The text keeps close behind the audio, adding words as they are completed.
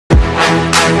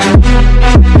Hello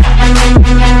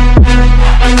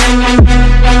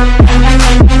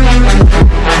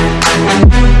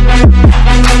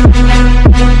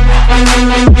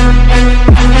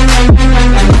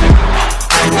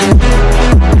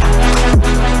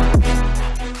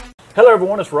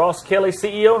everyone, it's Ross Kelly,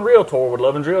 CEO and Realtor with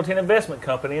Lovins Realty and Investment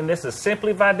Company, and this is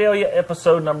Simply Vidalia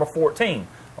episode number 14.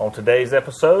 On today's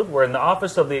episode, we're in the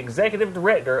office of the Executive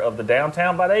Director of the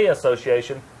Downtown Vidalia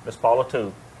Association, Ms. Paula-Dees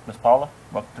Toole. Ms. Paula,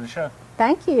 welcome to the show.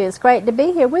 Thank you. It's great to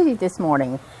be here with you this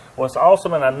morning. Well, it's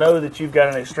awesome, and I know that you've got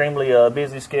an extremely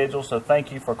busy schedule, so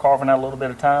thank you for carving out a little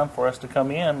bit of time for us to come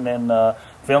in and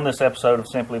film this episode of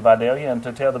Simply Vidalia and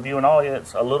to tell the viewing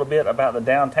audience a little bit about the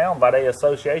Downtown Vidalia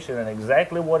Association and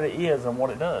exactly what it is and what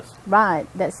it does. Right.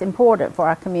 That's important for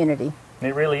our community.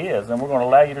 It really is, and we're going to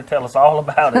allow you to tell us all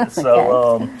about it.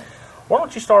 So Okay. Why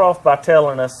don't you start off by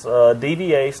telling us,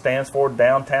 DVA stands for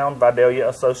Downtown Vidalia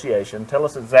Association. Tell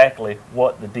us exactly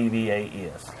what the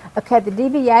DVA is. Okay, the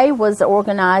DVA was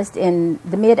organized in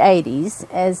the mid-'80s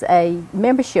as a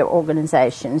membership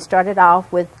organization. Started off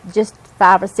with just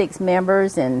 5 or 6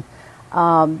 members, and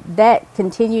that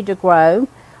continued to grow.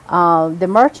 The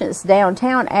merchants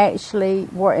downtown actually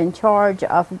were in charge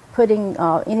of putting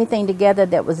anything together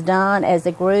that was done as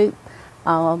a group.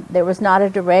 There was not a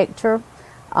director.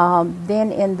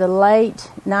 Then in the late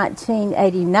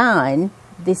 1989,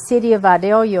 the city of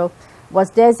Vidalia was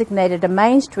designated a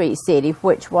Main Street city,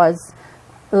 which was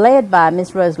led by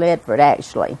Miss Rose Ledford,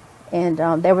 actually. And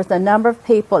there was a number of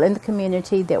people in the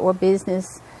community that were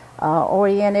business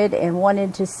oriented and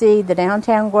wanted to see the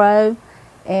downtown grow.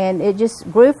 And it just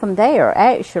grew from there,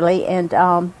 actually. And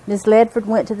Ms. Ledford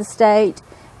went to the state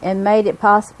and made it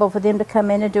possible for them to come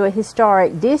in and do a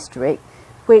historic district,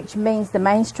 which means the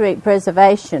Main Street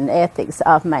preservation ethics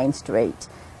of Main Street.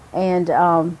 And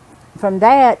from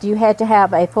that, you had to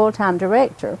have a full-time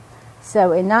director.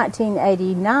 So in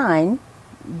 1989,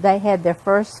 they had their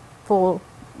first full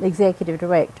executive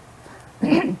director.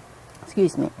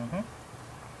 Excuse me. Mm-hmm.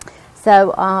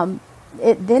 So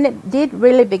then it did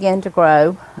really begin to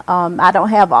grow. I don't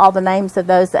have all the names of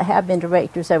those that have been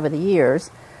directors over the years.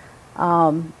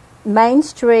 Main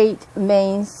Street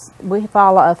means we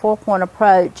follow a 4-point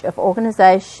approach of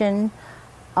organization,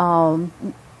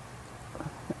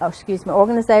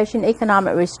 organization,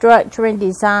 economic restructuring,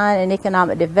 design, and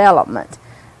economic development.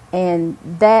 And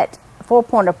that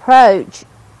 4-point approach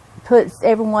puts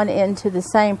everyone into the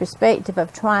same perspective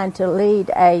of trying to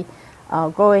lead a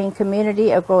growing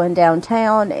community, a growing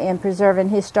downtown, and preserving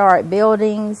historic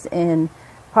buildings and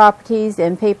properties,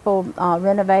 and people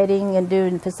renovating and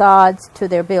doing facades to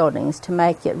their buildings to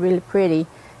make it really pretty.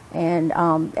 And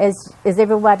as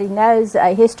everybody knows,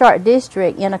 a historic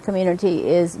district in a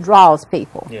community draws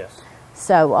people. Yes.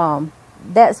 So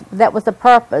that was the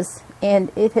purpose, and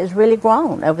it has really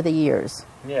grown over the years.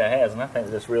 Yeah, it has, and I think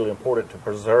that it's really important to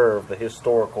preserve the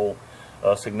historical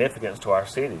significance to our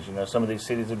cities. You know, some of these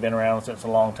cities have been around since a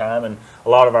long time, and a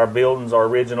lot of our buildings are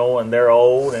original and they're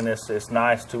old, and it's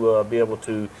nice to be able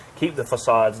to keep the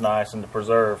facades nice and to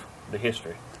preserve the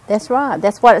history. That's right.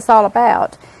 That's what it's all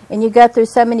about. And you go through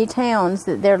so many towns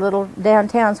that their little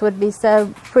downtowns would be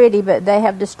so pretty, but they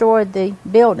have destroyed the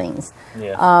buildings.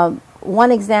 Yes.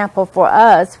 One example for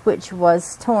us, which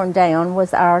was torn down,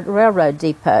 was our railroad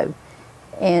depot.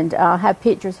 And I have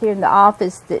pictures here in the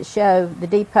office that show the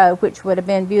depot, which would have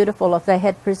been beautiful if they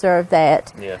had preserved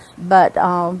that. Yes. But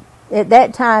at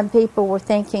that time, people were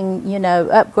thinking, you know,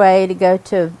 upgrade to go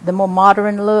to the more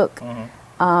modern look.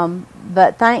 Mm-hmm.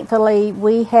 But thankfully,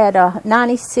 we had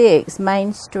 96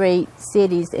 Main Street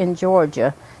cities in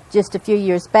Georgia just a few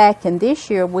years back, and this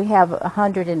year we have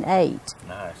 108.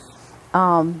 Nice.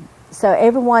 So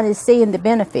everyone is seeing the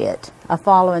benefit of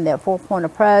following that 4-point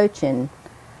approach. And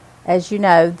as you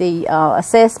know, the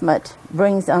assessment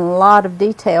brings a lot of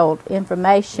detailed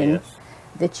information. Yes.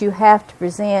 That you have to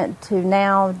present to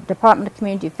now Department of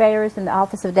Community Affairs and the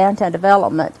Office of Downtown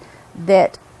Development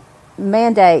that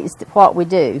mandates what we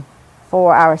do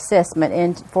for our assessment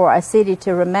and for a city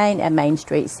to remain a Main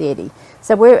Street city.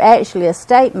 So we're actually a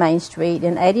state Main Street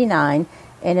in '89,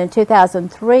 and in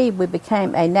 2003 we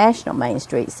became a national Main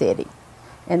Street city.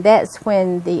 And that's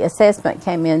when the assessment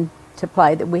came in to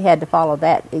play, that we had to follow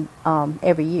that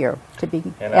every year to be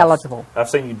eligible. I've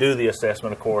seen you do the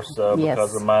assessment, of course, Yes.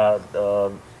 because of my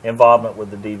involvement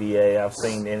with the DVA. I've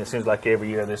seen, and it seems like every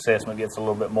year the assessment gets a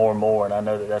little bit more and more, and I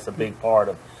know that that's a big part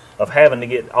of having to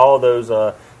get all those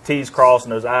T's crossed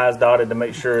and those I's dotted to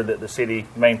make sure that the city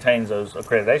maintains those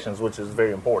accreditations, which is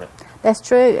very important. That's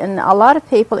true, and a lot of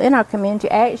people in our community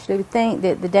actually think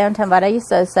that the Downtown Vidalia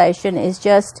Association is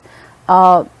just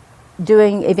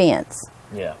doing events.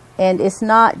 Yeah. And it's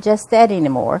not just that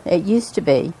anymore. It used to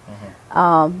be.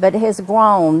 But it has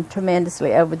grown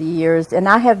tremendously over the years. And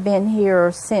I have been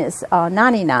here since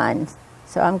 99.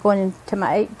 So I'm going into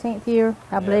my 18th year,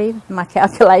 I believe. My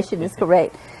calculation is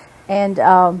correct. And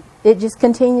it just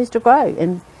continues to grow.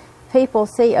 And people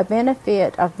see a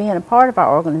benefit of being a part of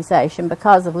our organization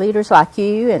because of leaders like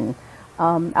you and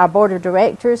our board of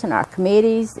directors and our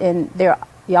committees. And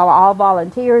y'all are all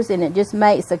volunteers, and it just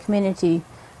makes the community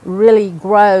really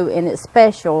grow, and it's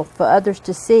special for others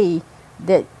to see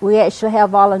that we actually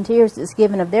have volunteers that's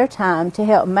given of their time to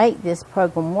help make this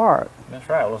program work. That's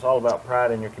right. Well, it's all about pride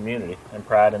in your community and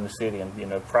pride in the city, and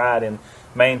pride in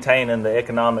maintaining the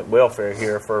economic welfare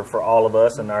here for all of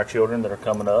us and our children that are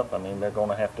coming up. I mean, they're going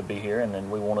to have to be here, and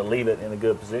then we want to leave it in a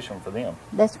good position for them.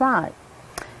 That's right.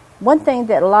 One thing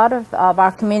that a lot of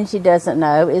our community doesn't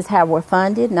know is how we're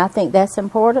funded, and I think that's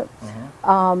important.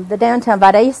 The Downtown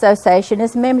Vidalia Association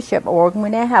is a membership org, and we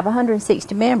now have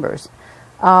 160 members.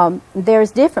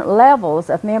 There's different levels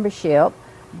of membership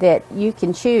that you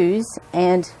can choose,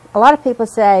 and a lot of people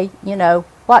say,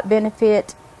 what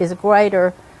benefit is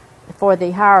greater for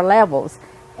the higher levels?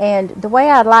 And the way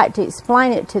I'd like to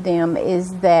explain it to them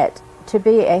is that to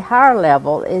be a higher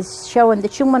level is showing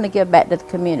that you want to give back to the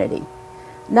community.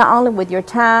 Not only with your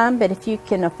time, but if you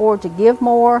can afford to give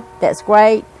more, that's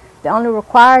great. The only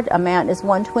required amount is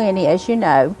 $120, as you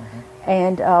know.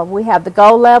 And we have the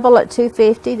gold level at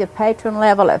 $250, the patron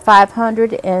level at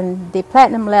 $500, and the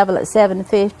platinum level at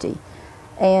 $750.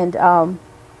 And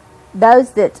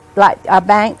those that, like our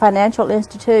bank, financial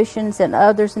institutions, and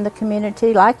others in the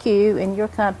community, like you and your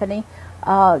company,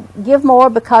 give more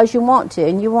because you want to,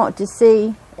 and you want to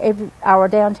see our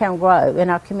downtown grow in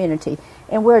our community.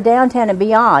 And we're downtown and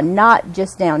beyond, not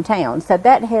just downtown. So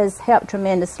that has helped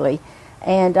tremendously.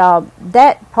 And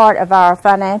that part of our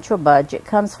financial budget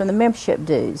comes from the membership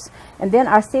dues. And then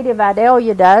our city of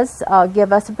Vidalia does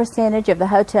give us a percentage of the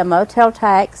hotel motel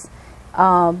tax,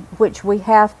 which we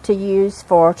have to use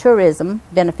for tourism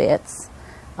benefits.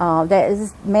 That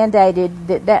is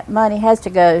mandated that money has to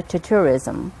go to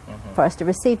tourism for us to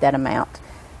receive that amount.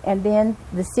 And then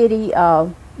the city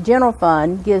general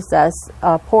fund gives us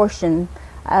a portion,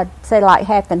 I'd say like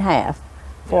half and half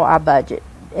for our budget.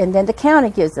 And then the county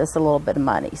gives us a little bit of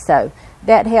money, so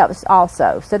that helps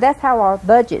also. So that's how our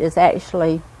budget is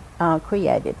actually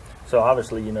created. So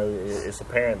obviously, it's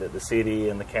apparent that the city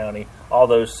and the county, all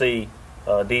those see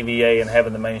DVA and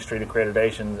having the Main Street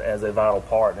accreditations as a vital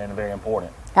part and very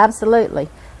important. Absolutely.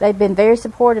 They've been very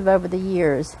supportive over the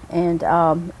years, and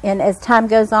as time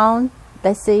goes on,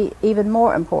 they see even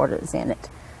more importance in it.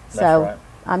 So right.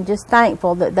 I'm just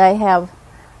thankful that they have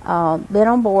been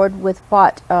on board with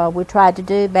what we tried to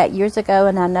do back years ago,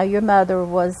 and I know your mother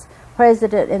was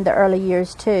president in the early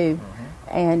years too,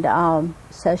 and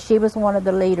so she was one of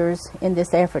the leaders in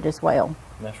this effort as well.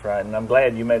 That's right, and I'm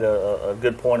glad you made a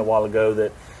good point a while ago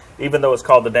that even though it's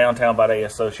called the Downtown Vidalia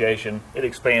Association, it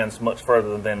expands much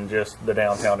further than just the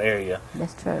downtown area.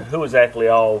 That's true. Who exactly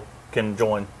all can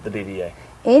join the DVA?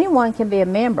 Anyone can be a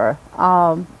member.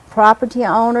 Property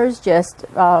owners, just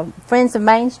friends of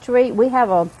Main Street. We have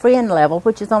a friend level,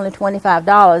 which is only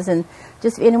 $25, and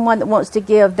just anyone that wants to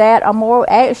give that or more.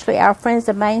 Actually, our friends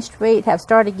of Main Street have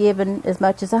started giving as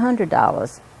much as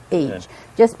 $100 each,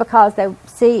 just because they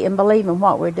see and believe in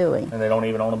what we're doing. And they don't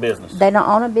even own a business. They don't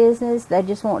own a business. They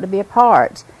just want to be a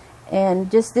part. And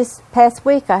just this past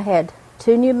week, I had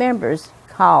 2 new members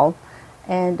call,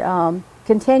 and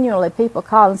continually people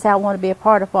call and say, I want to be a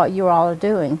part of what you all are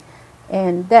doing.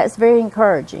 And that's very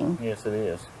encouraging. Yes, it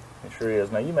is. It sure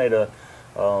is. Now, you made a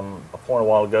point a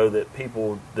while ago that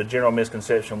the general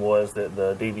misconception was that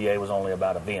the DVA was only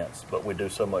about events, but we do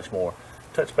so much more.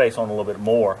 Touch base on a little bit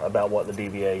more about what the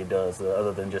DVA does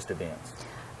other than just events.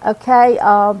 Okay,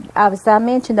 as I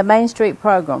mentioned, the Main Street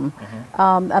program.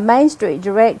 A Main Street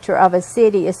director of a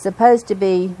city is supposed to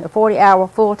be a 40-hour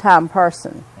full-time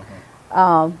person.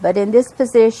 But in this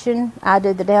position, I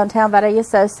do the Downtown Vidalia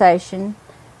Association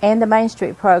and the Main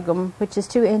Street program, which is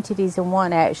 2 entities in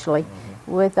one actually,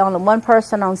 with only 1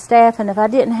 person on staff. And if I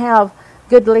didn't have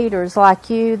good leaders like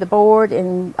you, the board,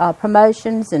 and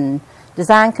promotions and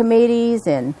design committees,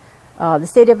 and the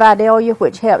city of Vidalia,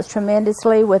 which helps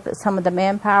tremendously with some of the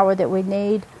manpower that we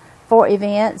need for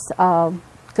events,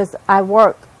 because I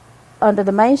work under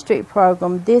the Main Street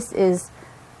program, this is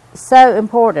so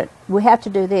important. We have to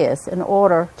do this in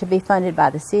order to be funded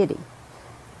by the city.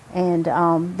 And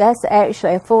that's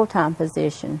actually a full-time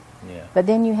position. Yeah. But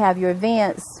then you have your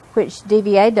events, which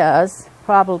DVA does,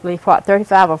 probably, what,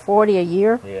 35 or 40 a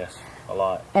year? Yes, a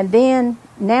lot. And then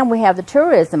now we have the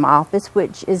tourism office,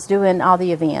 which is doing all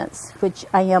the events, which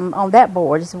I am on that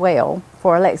board as well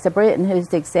for Alexa Britton, who's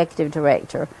the executive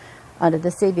director under the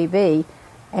CVB.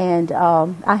 And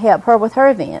I help her with her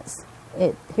events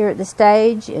here at the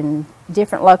stage in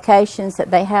different locations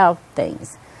that they have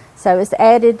things. So it's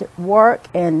added work,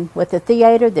 and with the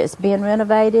theater that's being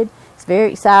renovated, it's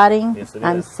very exciting. Yes, it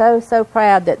I'm is. so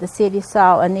proud that the city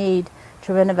saw a need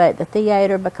to renovate the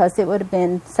theater, because it would have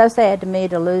been so sad to me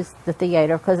to lose the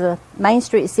theater, because the Main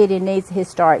Street city needs a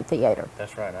historic theater.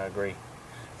 That's right, I agree.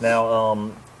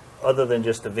 Now, other than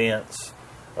just events,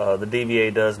 the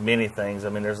DVA does many things. I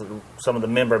mean, there's some of the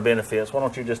member benefits. Why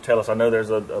don't you just tell us? I know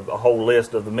there's a whole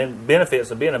list of the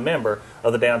benefits of being a member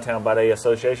of the Downtown Vidalia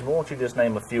Association, but why don't you just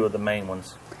name a few of the main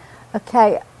ones?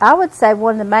 Okay, I would say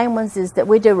one of the main ones is that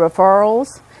we do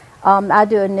referrals. I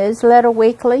do a newsletter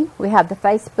weekly. We have the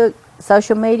Facebook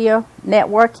social media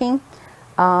networking.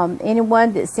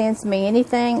 Anyone that sends me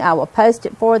anything, I will post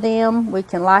it for them. We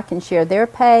can like and share their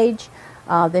page.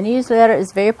 The newsletter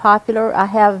is very popular. I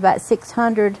have about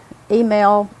 600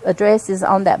 email addresses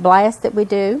on that blast that we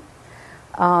do.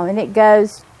 And it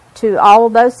goes to all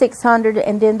of those 600,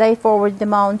 and then they forward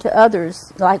them on to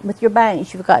others. Like with your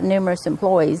banks, you've got numerous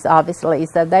employees, obviously,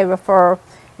 so they refer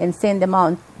and send them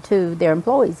on to their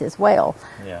employees as well.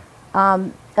 Yeah.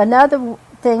 Another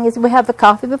thing is we have the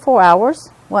coffee before hours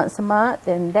once a month,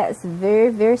 and that's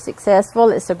very successful.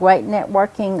 It's a great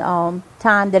networking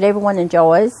time that everyone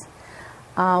enjoys.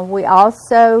 We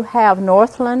also have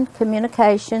Northland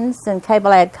Communications and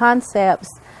Cable Ad Concepts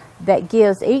that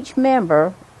gives each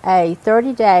member a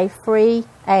 30-day free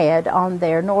ad on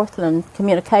their Northland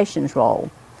Communications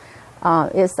roll.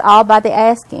 It's all by the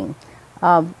asking.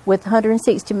 With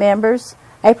 160 members,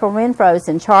 April Renfro is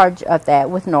in charge of that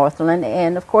with Northland,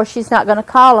 and of course she's not going to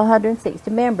call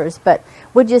 160 members, but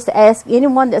we just ask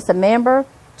anyone that's a member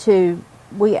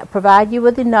we provide you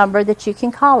with a number that you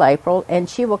can call April, and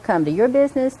she will come to your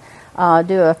business,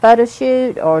 do a photo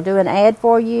shoot or do an ad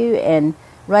for you, and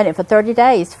run it for 30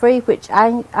 days free, which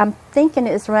I'm thinking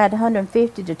is around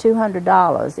 $150 to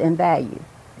 $200 in value.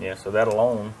 Yeah, so that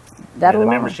alone, That alone.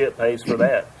 the membership pays for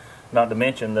that. Not to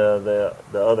mention the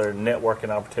other networking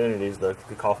opportunities, the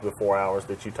coffee before hours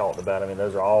that you talked about. I mean,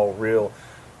 those are all real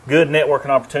good networking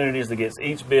opportunities that gets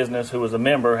each business who is a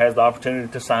member has the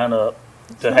opportunity to sign up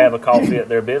to have a coffee at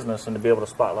their business and to be able to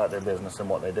spotlight their business and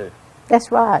what they do.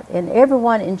 That's right, and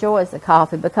everyone enjoys the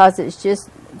coffee because it's just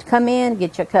come in,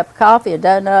 get your cup of coffee, a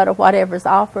donut, or whatever's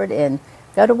offered, and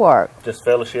go to work. Just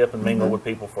fellowship and mingle with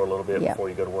people for a little bit before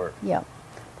you go to work. Yeah,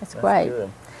 that's great.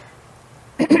 Good.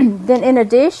 Then in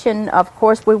addition, of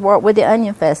course, we work with the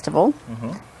Onion Festival,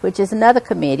 which is another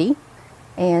committee,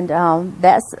 and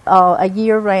that's a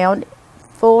year-round,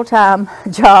 full-time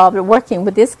job working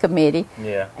with this committee.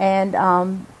 Yeah.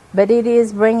 And but it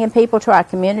is bringing people to our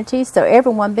community, so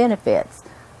everyone benefits.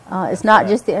 It's not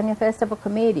just the Onion Festival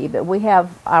committee, but we have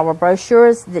our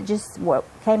brochures that just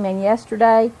came in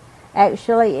yesterday,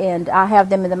 actually, and I have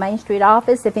them in the Main Street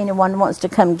office if anyone wants to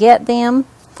come get them.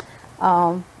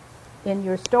 In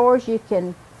your stores, you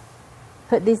can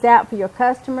put these out for your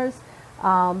customers.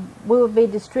 We will be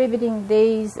distributing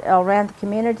these around the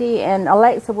community, and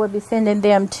Alexa will be sending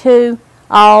them to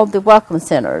all the welcome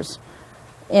centers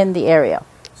in the area.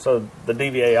 So the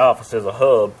DVA office is a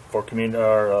hub for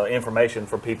community information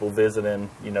for people visiting,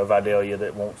 Vidalia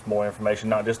that wants more information,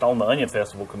 not just on the Onion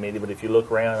Festival committee, but if you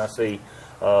look around, I see,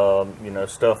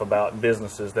 stuff about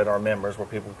businesses that are members where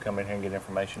people can come in here and get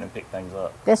information and pick things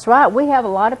up. That's right. We have a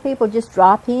lot of people just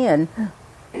drop in.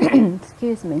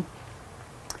 Excuse me.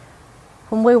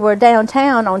 When we were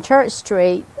downtown on Church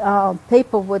Street,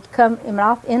 people would come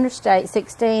off Interstate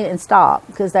 16 and stop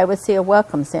because they would see a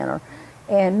welcome center.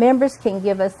 And members can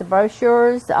give us the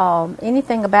brochures,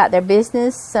 anything about their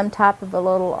business, some type of a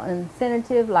little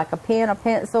incentive, like a pen or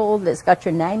pencil that's got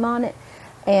your name on it.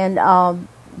 And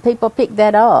people pick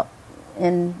that up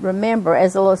and remember,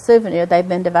 as a little souvenir, they've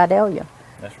been to Vidalia.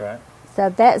 That's right. So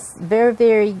that's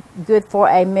very good for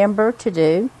a member to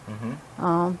do.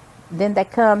 Then they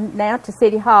come now to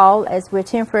City Hall, as we're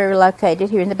temporarily located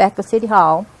here in the back of City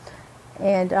Hall.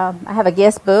 And I have a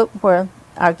guest book where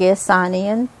our guests sign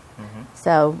in.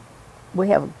 So we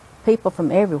have people from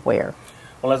everywhere.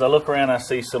 Well, as I look around, I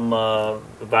see some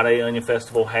Vidalia Onion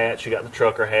Festival hats. You got the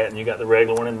trucker hat, and you got the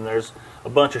regular one, and there's a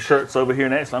bunch of shirts over here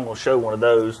next. I'm going to show one of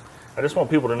those. I just want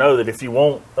people to know that if you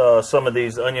want some of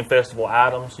these Onion Festival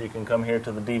items, you can come here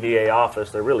to the DVA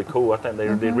office. They're really cool. I think they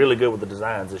did really good with the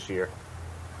designs this year.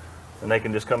 And they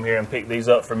can just come here and pick these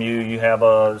up from you. You have,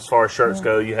 as far as shirts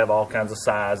go, you have all kinds of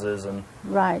sizes and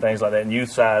things like that, and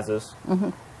youth sizes.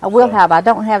 I will So- have. I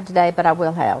don't have today, but I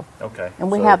will have. Okay.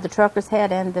 And we so- have the trucker's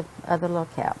hat and the other little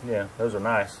cap. Yeah, those are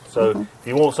nice. So if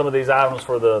you want some of these items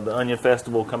for the Onion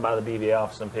Festival, come by the DVA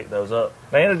office and pick those up.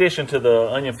 Now, in addition to the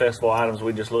Onion Festival items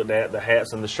we just looked at, the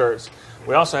hats and the shirts,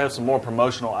 we also have some more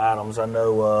promotional items. I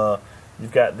know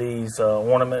you've got these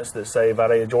ornaments that say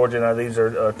Vidalia, Georgia. Now, these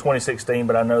are 2016,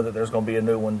 but I know that there's going to be a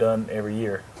new one done every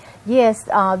year. Yes,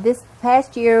 this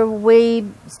past year we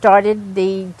started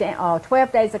the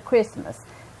 12 Days of Christmas.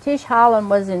 Tish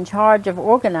Holland was in charge of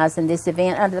organizing this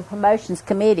event under the promotions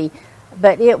committee,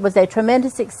 but it was a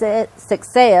tremendous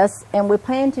success, and we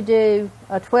plan to do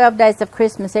 12 Days of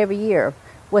Christmas every year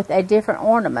with a different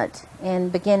ornament,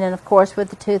 and beginning, of course, with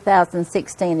the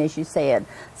 2016, as you said.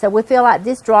 So we feel like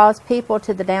this draws people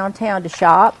to the downtown to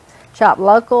shop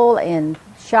local and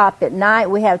shop at night.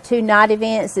 We have 2 night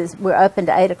events. We're open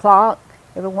to 8 o'clock.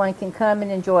 Everyone can come and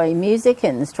enjoy music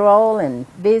and stroll and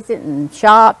visit and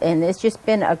shop, and it's just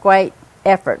been a great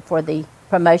effort for the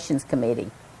promotions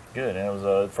committee. Good, and it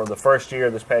was for the first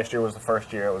year. This past year was the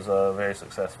first year. It was very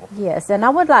successful. Yes, and I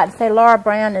would like to say Laura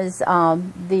Brown is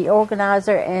the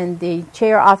organizer and the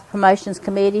chair of the promotions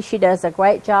committee. She does a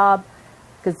great job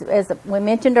because, as we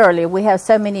mentioned earlier, we have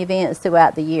so many events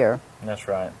throughout the year. That's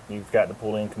right. You've got to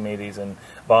pull in committees and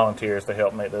volunteers to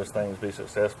help make those things be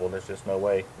successful. There's just no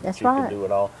way that you can do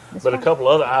it all. But a couple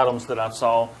other items that I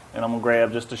saw, and I'm going to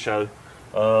grab just to show.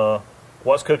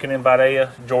 What's Cooking in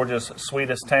Vidalia, Georgia's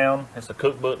Sweetest Town. It's a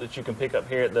cookbook that you can pick up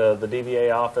here at the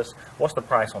DVA office. What's the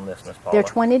price on this, Miss Paula? They're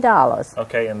 $20.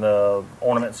 Okay, and the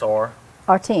ornaments are?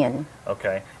 Or 10.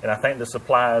 Okay, and I think the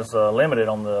supply is limited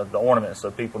on the ornaments, so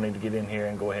people need to get in here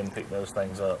and go ahead and pick those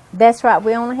things up. That's right.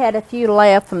 We only had a few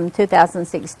left from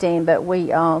 2016, but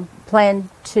we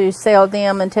plan to sell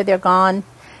them until they're gone.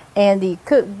 And the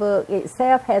cookbook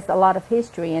itself has a lot of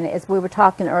history in it. As we were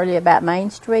talking earlier about Main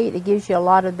Street, it gives you a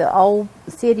lot of the old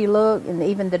city look and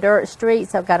even the dirt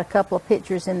streets. I've got a couple of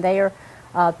pictures in there.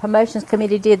 Promotions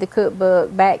committee did the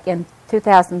cookbook back in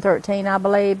 2013, I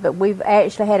believe, but we've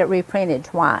actually had it reprinted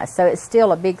twice. So it's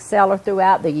still a big seller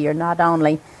throughout the year, not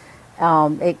only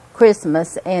at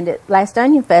Christmas. And at last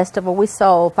Onion Festival, we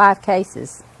sold 5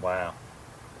 cases. Wow.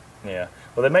 Yeah.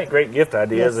 Well, they make great gift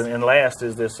ideas, Yes. and last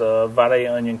is this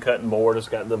Vidalia onion cutting board. It's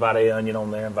got the Vidalia onion on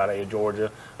there in Vidalia,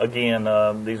 Georgia. Again,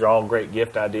 these are all great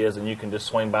gift ideas, and you can just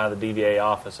swing by the DVA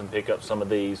office and pick up some of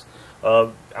these.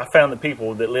 I found that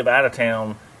people that live out of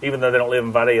town, even though they don't live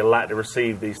in Vidalia, like to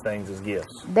receive these things as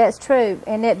gifts. That's true.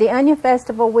 And at the Onion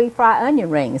Festival, we fry onion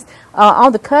rings.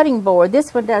 On the cutting board,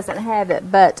 this one doesn't have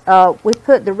it, but we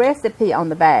put the recipe on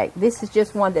the back. This is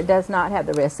just one that does not have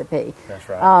the recipe. That's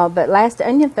right. But last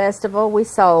Onion Festival, we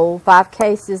sold 5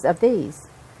 cases of these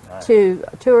to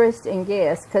tourists and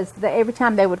guests, because every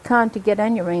time they would come to get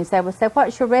onion rings, they would say,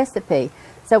 "What's your recipe?"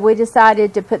 So we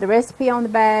decided to put the recipe on the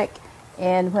back.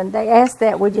 And when they asked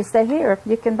that, we just say, "Here,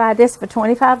 you can buy this for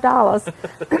 $25.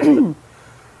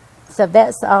 So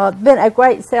that's been a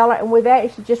great seller, and we've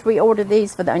actually just reordered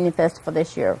these for the Onion Festival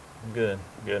this year. Good,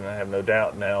 good, and I have no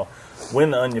doubt now.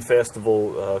 When the Onion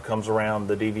Festival comes around,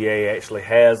 the DVA actually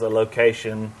has a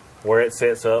location where it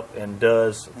sets up and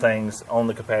does things on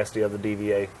the capacity of the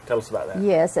DVA. Tell us about that.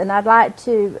 Yes, and I'd like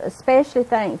to especially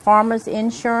thank Farmers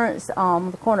Insurance on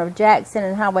the corner of Jackson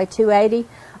and Highway 280.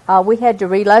 We had to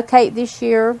relocate this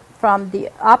year from the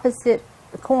opposite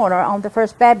corner on the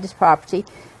First Baptist property,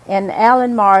 and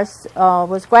Alan Morris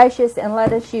was gracious and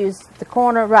let us use the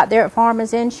corner right there at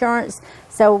Farmers Insurance.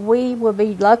 So we will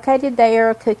be located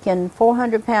there, cooking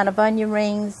 400-pound of onion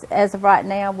rings. As of right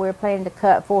now, we're planning to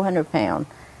cut 400-pound.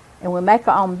 And we make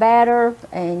our own batter,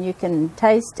 and you can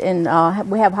taste, and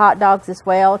we have hot dogs as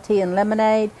well, tea and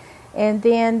lemonade. And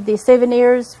then the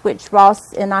souvenirs, which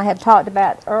Ross and I have talked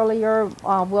about earlier,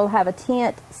 we'll have a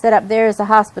tent set up there as a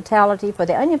hospitality for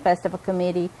the Onion Festival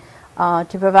Committee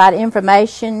to provide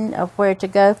information of where to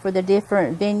go for the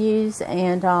different venues,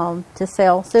 and to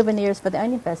sell souvenirs for the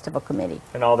Onion Festival Committee.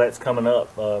 And all that's coming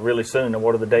up really soon. And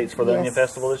what are the dates for the Onion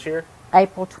Festival this year?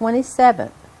 April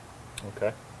 27th.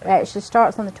 Okay. It actually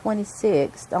starts on the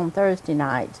 26th on Thursday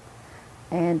night,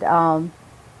 and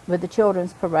with the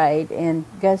children's parade, and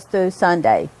goes through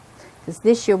Sunday. Because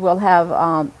this year we'll have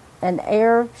an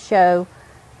air show,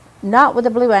 not with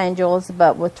the Blue Angels,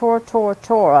 but with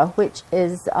Tora, which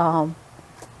is my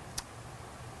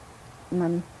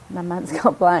mind's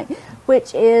gone blank,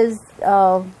 which is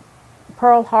Pearl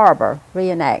Harbor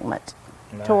reenactment.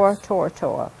 Nice.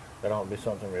 Tora. That ought to be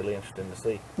something really interesting to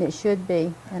see. It should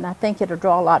be, and I think it'll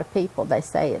draw a lot of people. They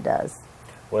say it does.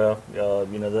 Well,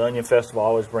 you know, the Onion Festival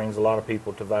always brings a lot of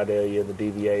people to Vidalia. The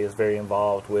DVA is very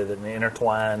involved with it and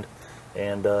intertwined.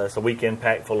 And it's a weekend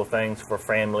packed full of things for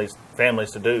families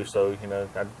to do. So, you know,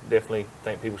 I definitely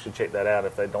think people should check that out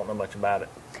if they don't know much about it.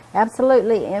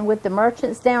 Absolutely. And with the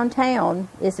merchants downtown,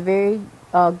 it's a very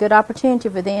good opportunity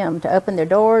for them to open their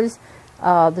doors.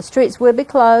 The streets will be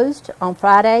closed on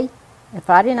Friday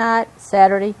night,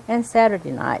 Saturday, and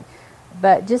Saturday night.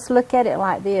 But just look at it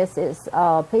like this. It's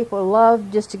people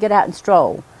love just to get out and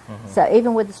stroll. So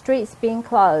even with the streets being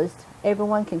closed,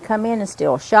 everyone can come in and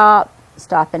still shop,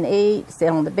 stop and eat, sit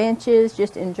on the benches,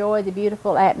 just enjoy the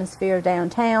beautiful atmosphere of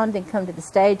downtown, then come to the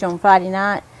stage on Friday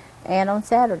night and on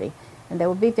Saturday. And there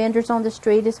will be vendors on the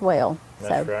street as well.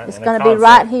 That's so right. it's going to be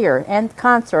right here, and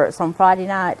concerts on Friday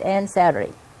night and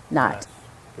Saturday night. Nice.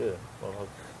 Good. Well,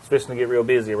 it's fixing to get real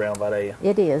busy around Vidalia.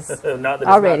 It is. Not that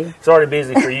already. It's already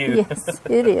busy for you. Yes,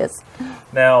 it is.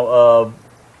 Now,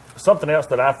 something else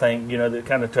that I think, you know, that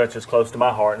kind of touches close to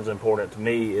my heart and is important to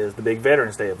me is the big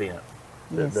Veterans Day event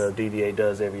that the DVA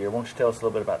does every year. Why don't you tell us a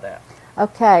little bit about that?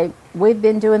 Okay. We've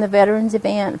been doing the Veterans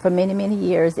event for many, many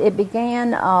years. It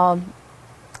began,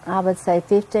 I would say,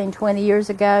 15, 20 years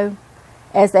ago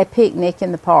as a picnic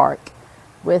in the park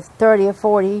with 30 or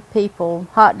 40 people,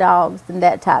 hot dogs, and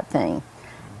that type thing.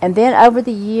 And then over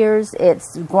the years,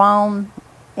 it's grown,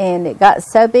 and it got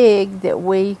so big that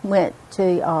we went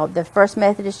to the First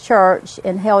Methodist Church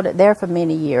and held it there for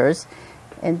many years.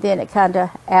 And then it kind of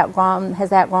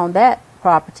has outgrown that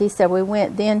property, so we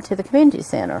went then to the community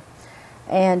center.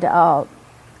 And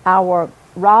our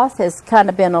Ross has kind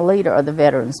of been a leader of the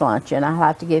Veterans Luncheon. I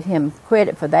have to give him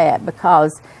credit for that,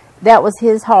 because that was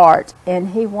his heart, and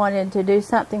he wanted to do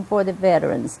something for the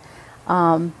veterans.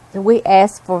 We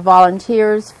asked for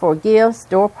volunteers for gifts,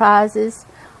 door prizes.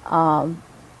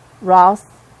 Ross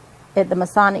at the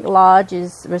Masonic Lodge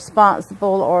is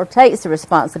responsible, or takes the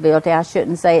responsibility. I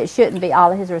shouldn't say it shouldn't be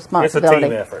all of his responsibility.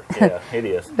 It's a team effort. Yeah, it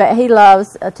is. But he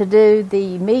loves to do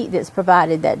the meat that's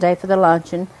provided that day for the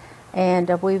luncheon.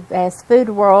 And we've asked Food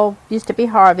World, used to be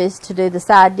Harvest, to do the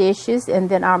side dishes. And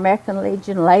then our American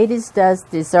Legion Ladies does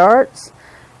desserts.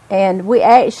 And we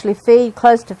actually feed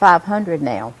close to 500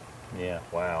 now. Yeah,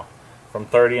 wow. From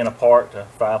 30 in a park to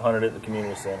 500 at the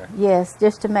community center. Yes,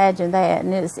 just imagine that.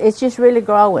 And it's just really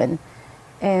growing.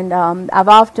 And I've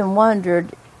often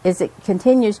wondered, as it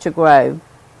continues to grow,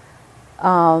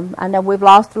 I know we've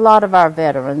lost a lot of our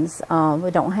veterans.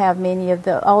 We don't have many of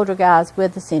the older guys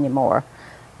with us anymore.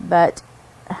 But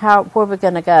where are we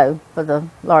going to go for the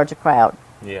larger crowd?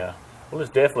 Yeah. Well,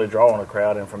 it's definitely drawing a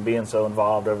crowd, and from being so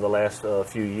involved over the last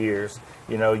few years,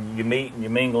 you know, you meet and you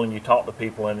mingle and you talk to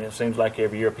people, and it seems like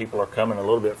every year people are coming a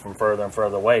little bit from further and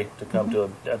further away to come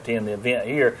to attend the event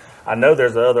here. I know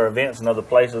there's other events in other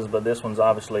places, but this one's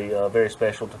obviously very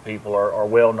special to people, or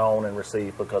well known and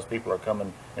received, because people are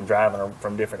coming and driving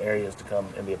from different areas to come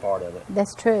and be a part of it.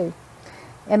 That's true.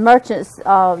 And merchants,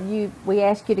 we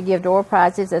ask you to give door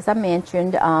prizes, as I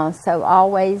mentioned, so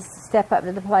always step up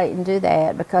to the plate and do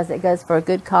that, because it goes for a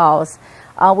good cause.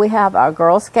 We have our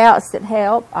Girl Scouts that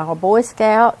help, our Boy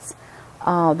Scouts,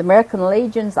 the American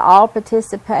Legions all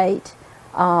participate.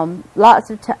 Lots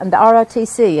of the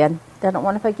ROTC, and I don't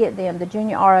want to forget them, the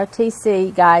Junior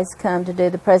ROTC guys come to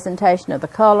do the presentation of the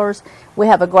colors. We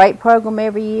have a great program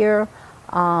every year,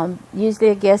 usually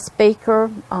a guest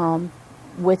speaker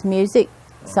with music.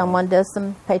 Someone does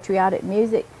some patriotic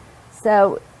music.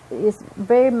 So it's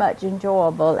very much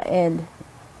enjoyable, and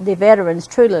the veterans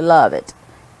truly love it.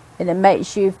 And it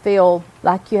makes you feel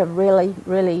like you have really,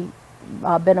 really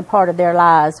been a part of their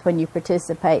lives when you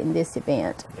participate in this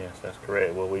event. Yes, that's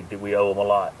correct. Well, we owe them a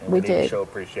lot, and we need to show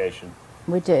appreciation.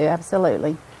 We do,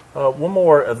 absolutely. One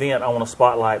more event I want to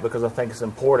spotlight, because I think it's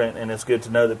important, and it's good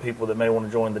to know that people that may want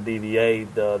to join the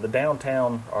DVA, the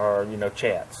downtown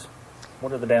chats.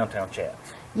 What are the downtown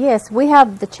chats? Yes, we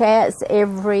have the chats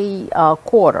every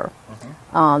quarter.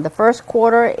 The first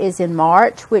quarter is in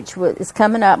March, which is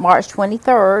coming up March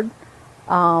 23rd.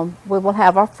 We will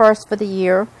have our first for the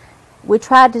year. We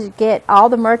try to get all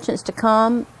the merchants to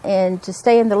come and to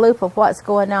stay in the loop of what's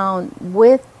going on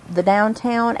with the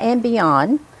downtown and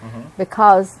beyond,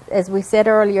 because, as we said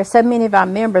earlier, so many of our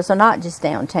members are not just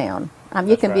downtown.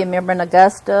 You can be a member in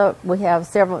Augusta. We have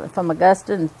several from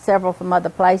Augusta and several from other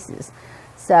places.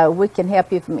 So we can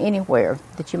help you from anywhere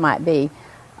that you might be.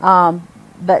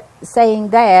 But saying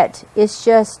that, it's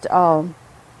just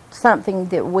something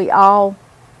that we all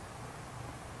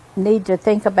need to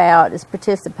think about, is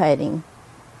participating,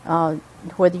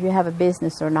 whether you have a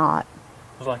business or not.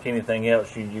 It's like anything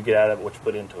else, you get out of it what you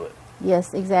put into it.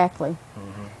 Yes, exactly.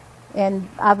 And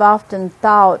I've often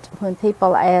thought, when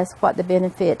people ask what the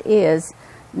benefit is,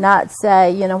 not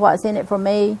say, what's in it for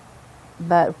me,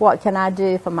 but what can I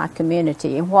do for my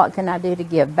community, and what can I do to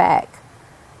give back?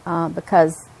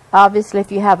 because obviously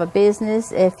if you have a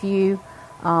business, if you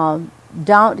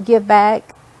don't give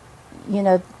back, you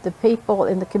know, the people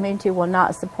in the community will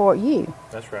not support you.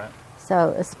 That's right.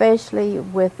 So especially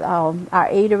with our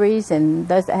eateries and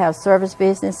those that have service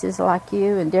businesses like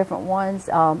you and different ones,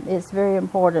 it's very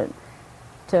important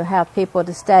to have people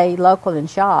to stay local and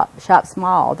shop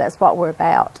small. That's what we're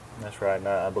about. That's right, and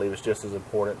I believe it's just as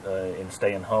important in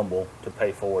staying humble to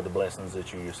pay forward the blessings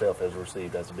that you yourself has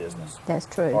received as a business. That's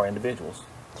true. Or individuals.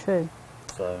 True.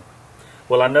 So,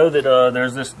 well, I know that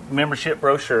there's this membership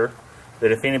brochure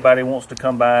that if anybody wants to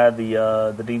come by the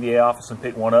DVA office and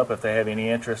pick one up, if they have any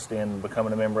interest in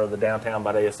becoming a member of the Downtown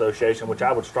Vidalia Association, which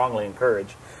I would strongly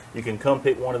encourage, you can come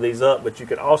pick one of these up, but you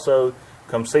could also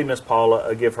come see Miss Paula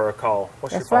or give her a call.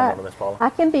 What's your phone number, Miss Paula? I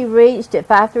can be reached at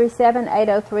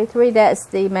 537-8033. That's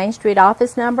the Main Street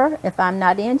office number. If I'm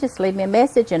not in, just leave me a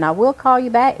message and I will call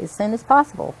you back as soon as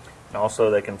possible. And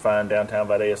also, they can find Downtown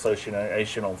Vidalia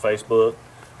Association on Facebook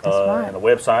right. and a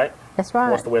website. That's right.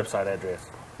 What's the website address?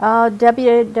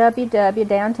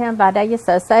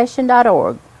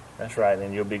 www.downtownvidaliaassociation.org. That's right,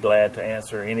 and you'll be glad to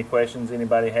answer any questions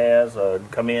anybody has.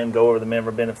 Come in, go over the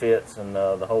member benefits, and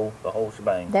the whole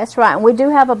shebang. That's right, and we do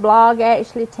have a blog.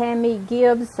 Actually, Tammy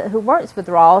Gibbs, who works with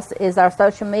Ross, is our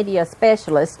social media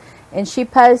specialist, and she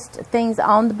posts things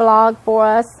on the blog for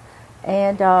us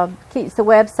and keeps the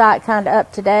website kind of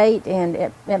up to date. And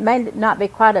it may not be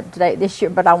quite up to date this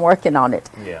year, but I'm working on it.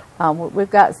 Yeah. We've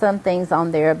got some things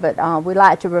on there, but we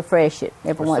like to refresh it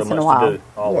every once in a while. To do,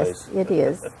 always. Yes, it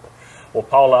is. Well,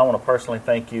 Paula, I want to personally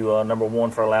thank you, number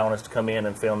one, for allowing us to come in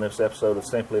and film this episode of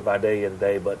Simply Vidalia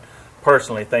today, but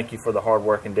personally thank you for the hard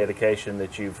work and dedication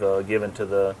that you've given to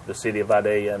the city of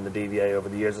Vidalia and the DVA over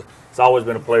the years. It's always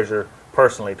been a pleasure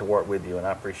personally to work with you, and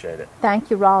I appreciate it.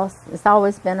 Thank you, Ross. It's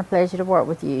always been a pleasure to work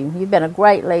with you. You've been a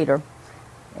great leader,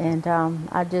 and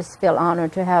I just feel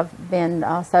honored to have been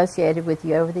associated with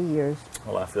you over the years.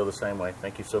 Well, I feel the same way.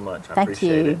 Thank you so much. I Thank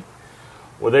appreciate you. it.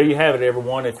 Well, there you have it,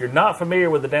 everyone. If you're not familiar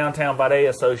with the Downtown Vidalia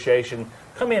Association,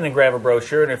 come in and grab a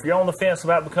brochure. And if you're on the fence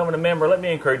about becoming a member, let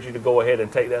me encourage you to go ahead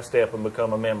and take that step and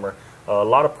become a member. A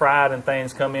lot of pride and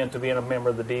things come into being a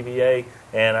member of the DVA,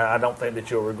 and I don't think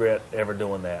that you'll regret ever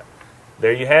doing that.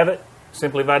 There you have it.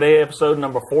 Simply Vidalia episode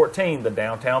number 14, the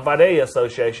Downtown Vidalia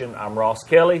Association. I'm Ross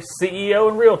Kelly, CEO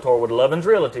and Realtor with Lovins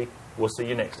Realty. We'll see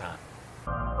you next time.